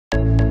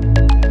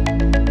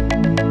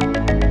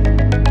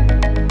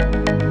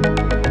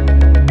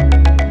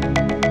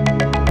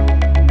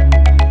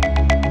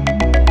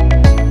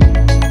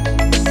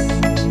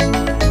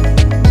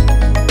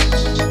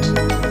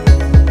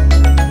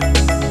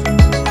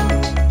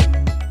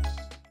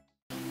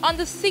On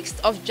the 6th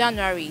of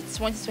January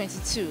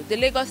 2022, the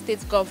Lagos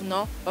State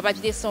Governor,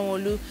 Babajide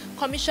Sanwo,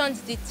 commissioned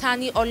the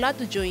Thani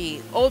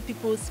Oladunjoye Old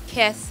People's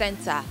Care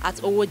Center at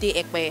Owode,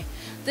 Ekpe.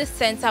 This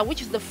center,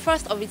 which is the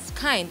first of its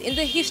kind in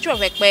the history of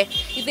Ekpe,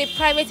 is a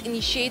private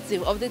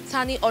initiative of the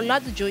Thani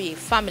Oladunjoye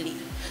family.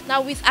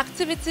 Now, with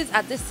activities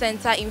at this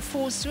center in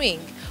full swing,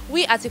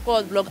 we at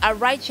Eko Hot Blog are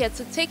right here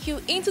to take you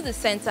into the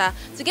center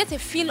to get a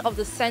feel of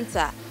the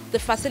center, the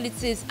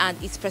facilities and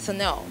its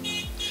personnel.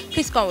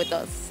 Please come with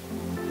us.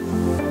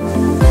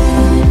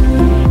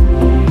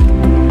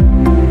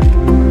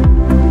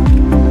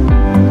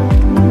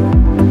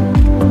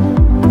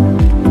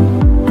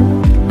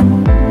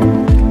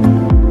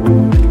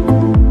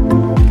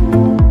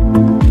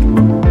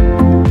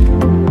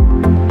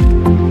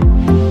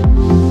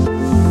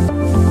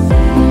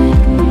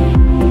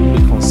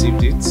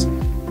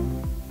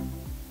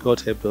 God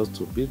helped us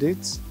to build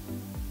it,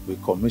 we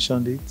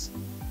commissioned it,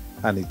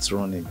 and it's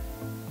running.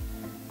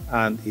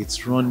 And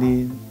it's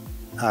running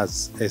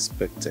as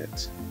expected.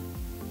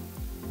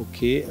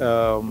 Okay,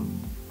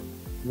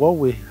 what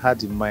we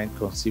had in mind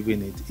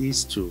conceiving it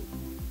is to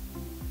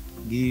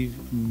give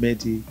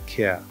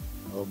Medicare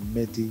or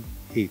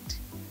Medi-Aid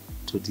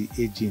to the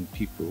aging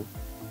people,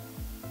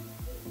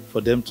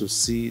 for them to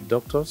see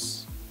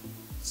doctors,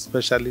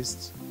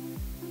 specialists,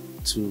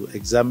 to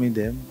examine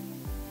them,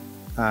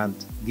 and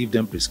give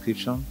them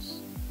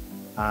prescriptions,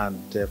 and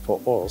for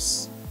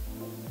us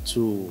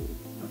to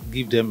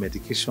give them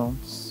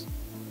medications,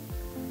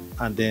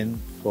 and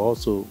then for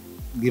also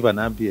give an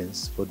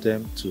ambience for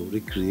them to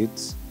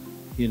recreate,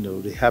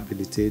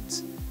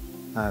 rehabilitate,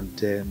 and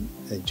then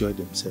enjoy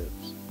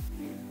themselves.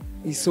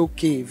 It's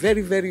okay,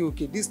 very, very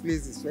okay. This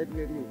place is very,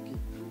 very okay.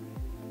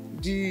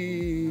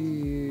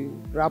 The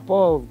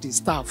rapport of the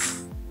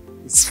staff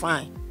is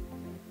fine.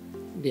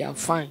 They are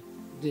fine.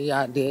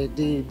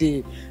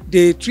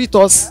 They treat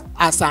us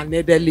as an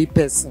elderly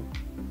person,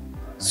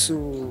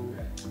 so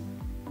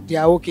they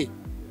are okay.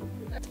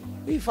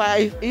 If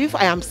I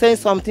am saying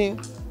something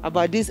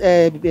about this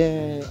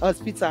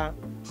hospital,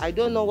 I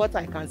don't know what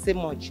I can say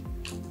much,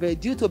 but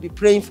due to be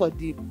praying for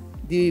the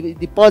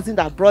person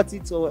that brought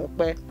it to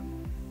Ekpe,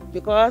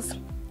 because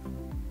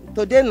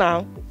today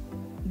now,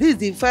 this is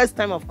the first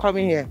time of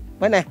coming here.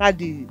 When I had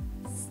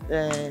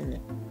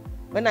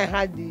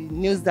the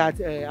news that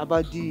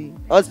about the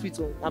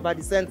hospital, about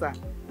the center.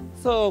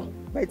 So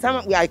by the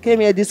time I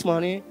came here this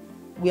morning,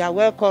 we are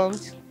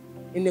welcomed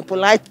in a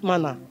polite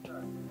manner.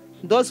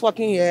 Those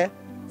working here,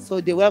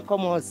 so they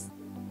welcome us.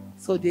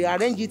 So they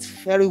arrange it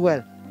very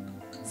well.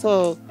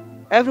 So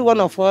every one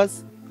of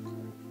us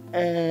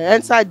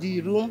entered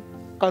the room,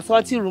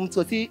 consulting room,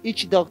 to see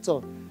each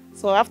doctor.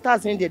 So after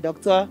seeing the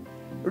doctor,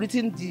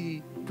 written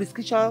the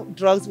prescription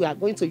drugs we are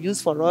going to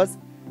use for us.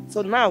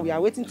 So now we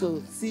are waiting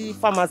to see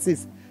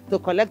pharmacists to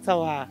collect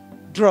our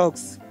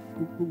drugs.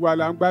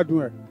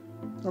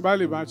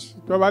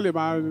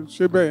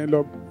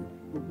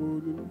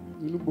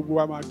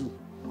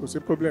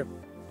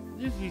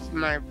 This is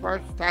my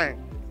first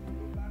time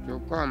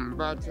to come,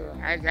 but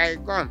as I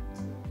come,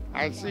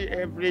 I see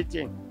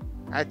everything.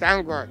 I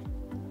thank God.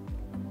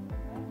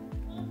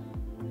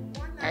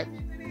 I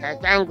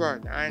thank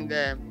God, and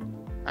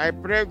I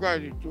pray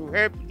God to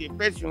help the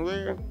person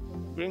who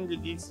bring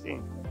this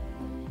thing.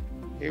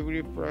 He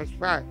will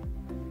prosper.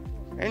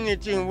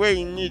 Anything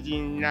we need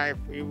in life,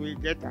 he will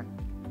get it.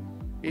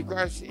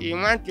 Because he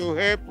wants to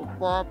help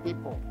poor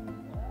people.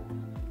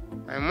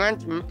 I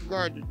want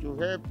God to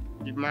help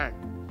the man.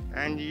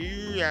 And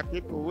you are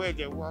people where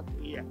they work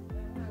here.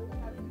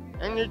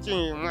 Anything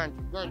you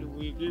want, God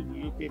will give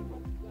you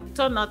people. The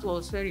turnout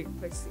was very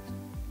impressive.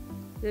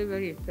 Very,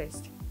 very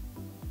impressed.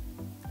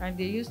 And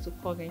they used to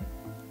come in.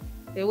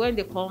 And when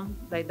they come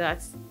like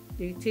that,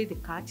 they take the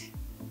card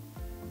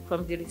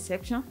from the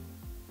reception.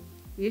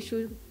 We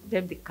issue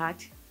them the card.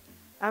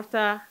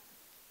 After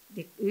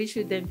we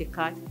issue them the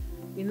card,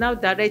 we now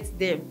direct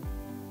them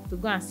to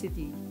go and see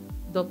the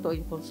doctor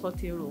in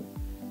consulting room.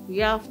 We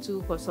have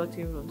 2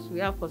 consulting rooms. We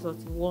have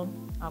consulting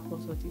 1 and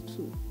consulting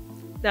 2.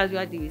 That's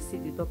where they will see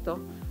the doctor.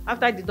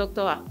 After the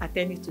doctor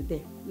attending to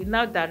them, we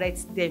now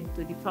direct them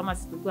to the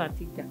pharmacy to go and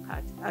take their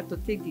card, to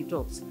take the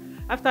drugs.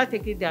 After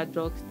taking their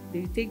drugs,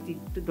 they will take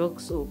the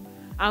drugs home.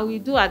 And we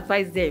do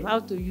advise them how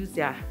to use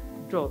their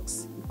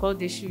drugs, because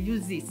they should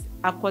use it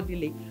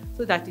accordingly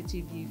so that it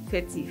will be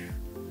effective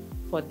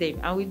for them.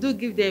 And we do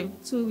give them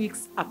 2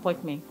 weeks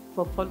appointment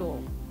for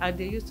follow-up, and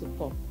they used to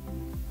come.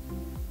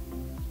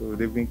 So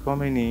they've been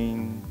coming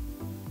in,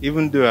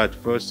 even though at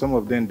first some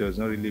of them does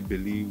not really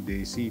believe,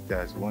 they see it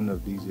as one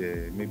of these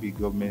maybe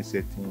government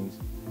settings.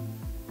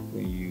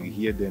 When you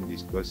hear them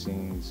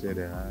discussing, you say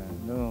that,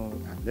 no,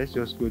 let's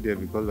just go there,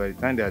 because by the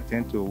time they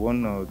attend to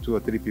 1 or 2 or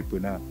 3 people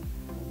now,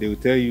 they will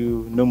tell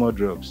you no more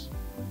drugs.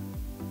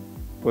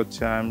 But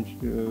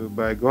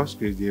by God's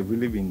grace, they've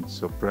really been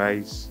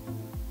surprised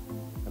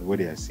at what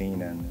they are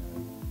seeing, and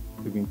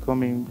they've been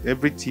coming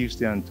every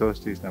Tuesday and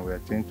Thursdays, and we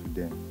attend to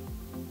them.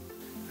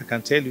 I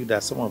can tell you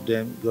that some of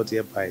them got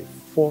here by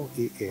 4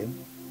 a.m.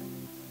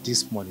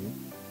 this morning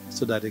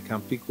so that they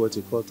can pick what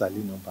you call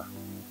tally number.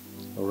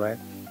 All right.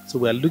 So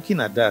we are looking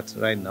at that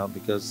right now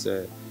because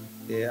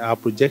our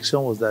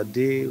projection was that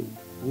we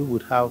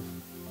would have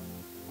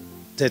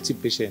 30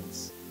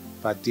 patients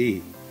per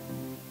day.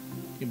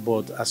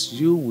 But as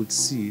you would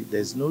see,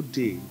 there's no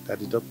day that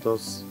the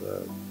doctors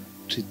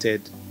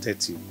treated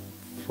 30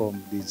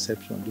 from the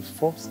inception. The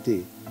first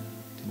day,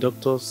 the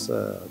doctors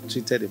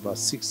treated about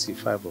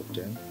 65 of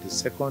them. The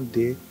second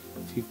day,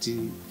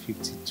 50,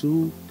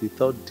 52. The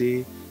third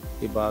day,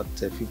 about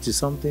 50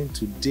 something.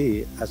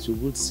 Today, as you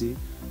would see,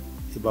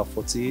 about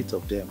 48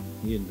 of them,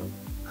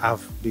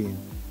 have been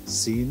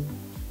seen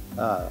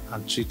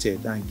and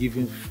treated and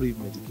given free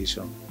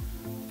medication.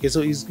 Okay,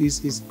 so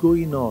it's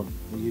going on,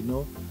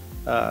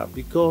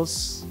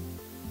 because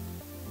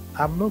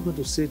I'm not going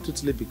to say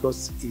totally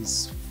because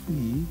it's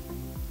free.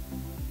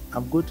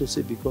 I'm going to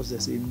say because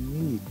there's a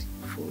need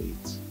for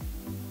it.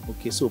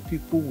 Okay, so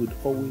people would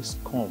always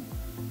come.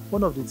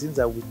 One of the things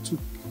that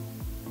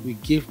we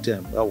gave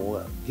them,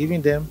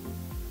 giving them,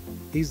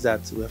 is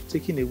that we have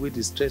taken away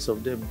the stress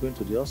of them going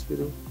to the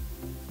hospital,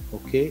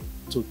 okay,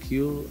 to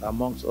queue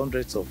amongst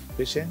hundreds of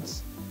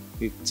patients.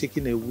 We've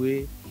taken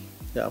away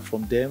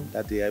from them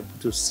that they are able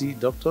to see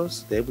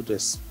doctors, they're able to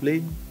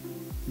explain,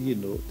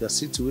 the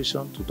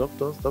situation to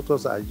doctors.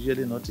 Doctors are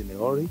usually not in a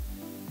hurry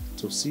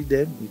to see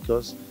them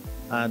because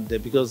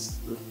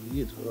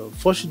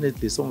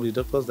fortunately, some of the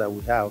doctors that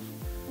we have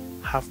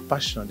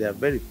passion. They are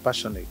very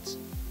passionate,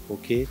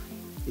 okay,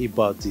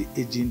 about the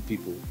aging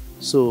people.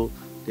 So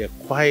they are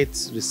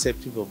quite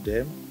receptive of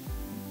them.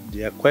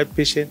 They are quite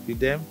patient with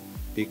them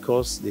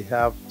because they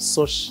have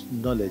such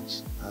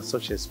knowledge and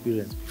such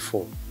experience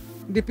before.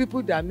 The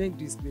people that make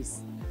this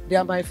place, they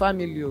are my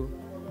family.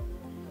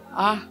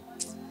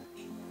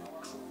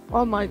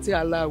 Almighty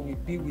Allah will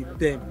be with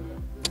them.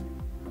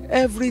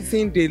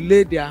 Everything they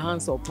lay their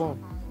hands upon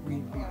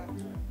will be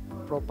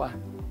proper.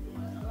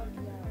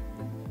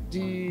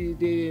 They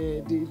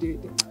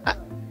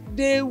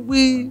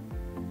will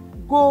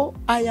go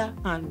higher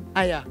and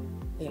higher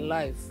in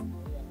life.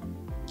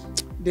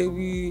 They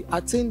will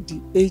attain the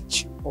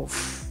age of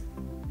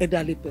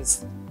elderly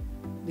person.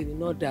 They will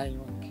not die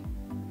young.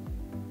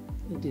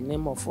 In the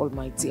name of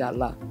Almighty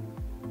Allah.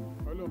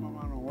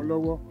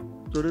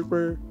 Torí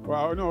pé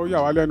náà ó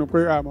yà wá lẹ́nu pé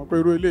a mọ̀ pé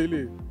irú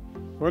eléyìí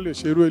wọ́n lè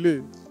ṣe irú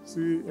eléyìí sí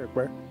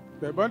Ẹ̀pẹ́.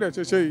 Bẹ̀bọ́n dẹ̀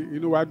ṣe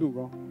inú wa dùn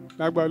gan.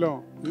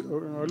 Lágbára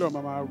Ọlọ́run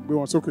máa gbé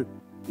wọn sókè.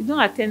 We don't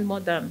attend more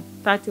than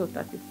 30 or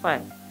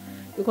 35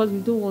 because we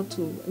don't want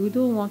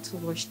to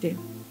rush them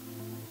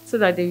so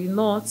that they will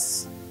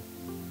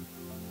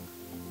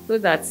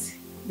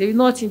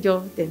not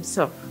injure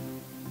themselves.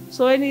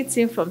 So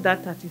anything from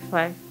that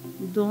 35,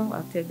 we don't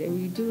attend them.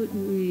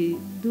 We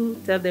do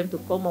tell them to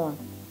come on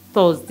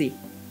Thursday.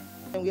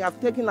 And we have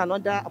taken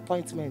another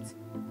appointment.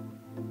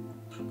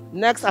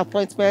 Next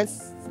appointment,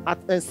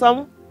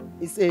 some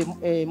is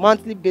a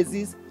monthly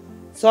basis,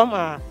 some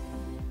are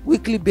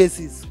weekly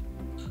basis.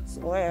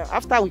 So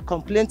after we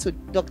complain to the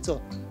doctor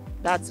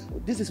that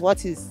this is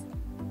what is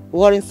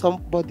worrying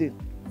somebody,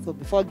 so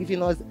before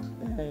giving us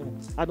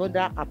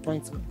another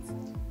appointment.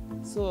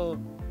 So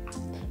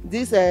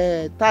this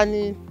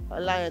Thani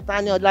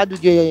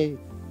Oladunjoye,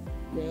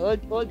 the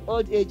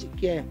old age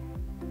care,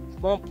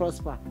 more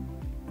prosper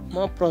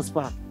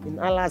in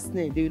Allah's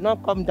name. They will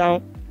not come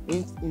down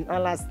in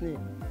Allah's name.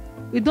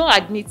 We don't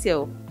admit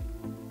them.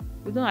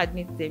 We don't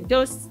admit them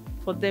just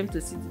for them to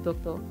see the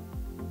doctor,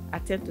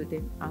 attend to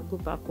them, and go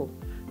back home.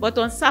 But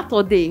on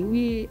Saturday,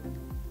 we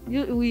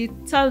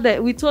told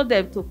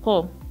them to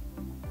come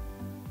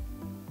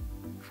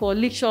for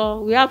lecture.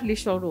 We have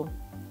lecture room.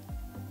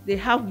 They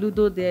have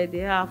Ludo there. They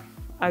have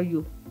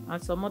Ayu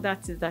and some other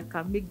things that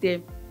can make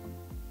them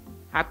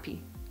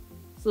happy.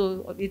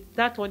 So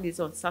that one is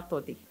on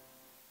Saturday.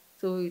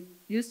 So we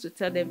used to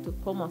tell them to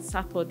come on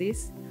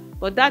Saturdays.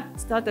 But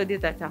that Saturday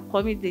that are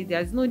coming,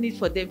 there's no need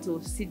for them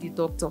to see the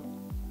doctor.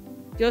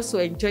 Just to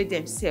enjoy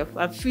themselves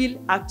and feel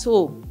at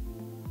home.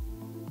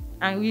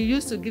 And we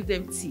used to give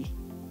them tea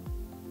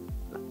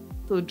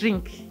to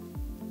drink.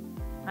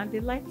 And they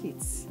like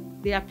it.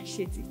 They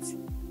appreciate it.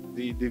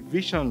 The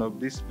vision of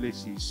this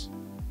place is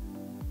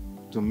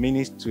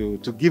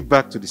to give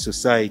back to the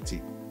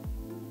society.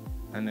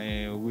 And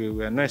we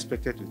are not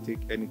expected to take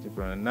anything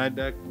from it.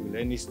 Neither will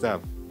any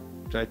staff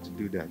try to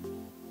do that.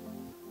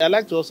 I'd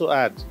like to also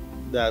add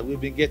that we've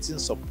been getting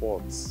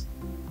support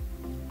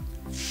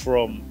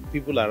from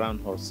people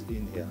around us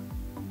in here.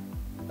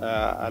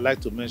 I'd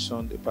like to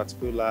mention a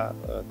particular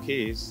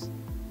case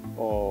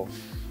of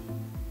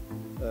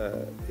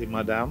a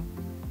madam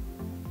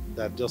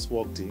that just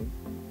walked in,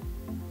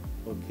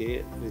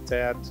 okay,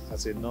 retired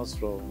as a nurse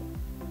from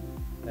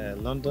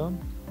London.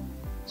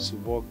 She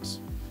worked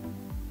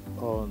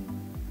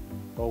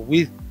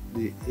with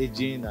the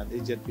aging and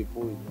aged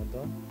people in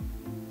London,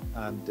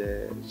 and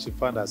she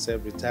found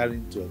herself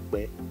retiring to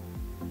Eko.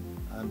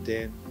 And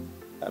then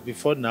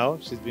before now,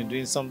 she's been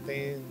doing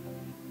something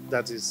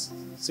that is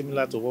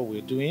similar to what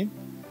we're doing.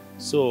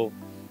 So,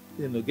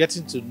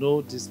 getting to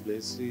know this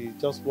place, she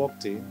just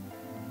walked in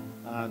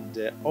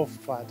and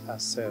offered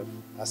herself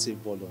as a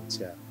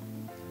volunteer.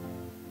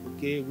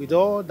 Okay, with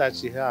all that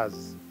she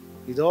has,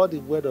 with all the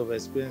word of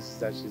experiences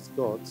that she's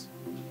got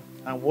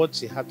and what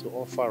she had to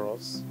offer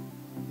us,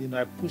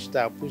 I pushed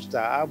her,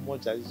 how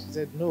much? She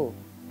said, no,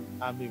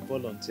 I'm a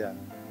volunteer.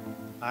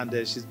 And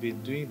she's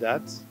been doing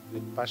that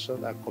with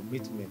passion and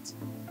commitment,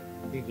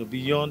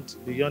 beyond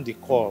the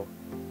call.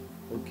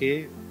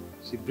 Okay,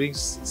 she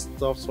brings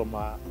stuff from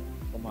her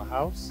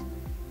house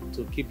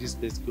to keep this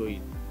place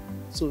going.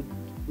 So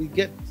we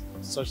get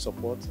such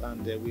support,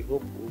 and we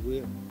hope we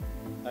will.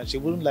 And she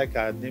wouldn't like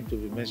her name to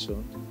be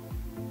mentioned,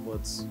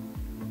 but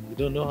we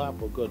don't know her,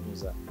 but God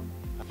knows her.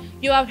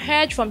 You have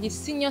heard from the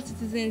senior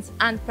citizens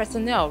and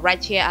personnel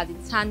right here at the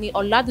Thani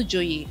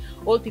Oladunjoye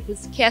Old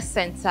People's Care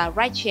Center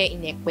right here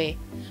in Ekpe.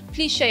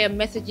 Please share your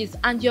messages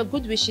and your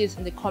good wishes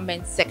in the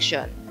comment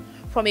section.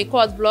 From Eko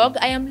Hot Blog,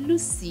 I am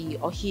Lucy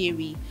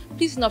Ohiri.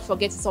 Please do not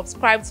forget to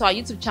subscribe to our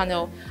YouTube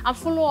channel and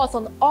follow us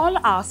on all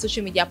our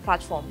social media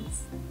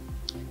platforms.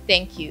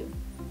 Thank you.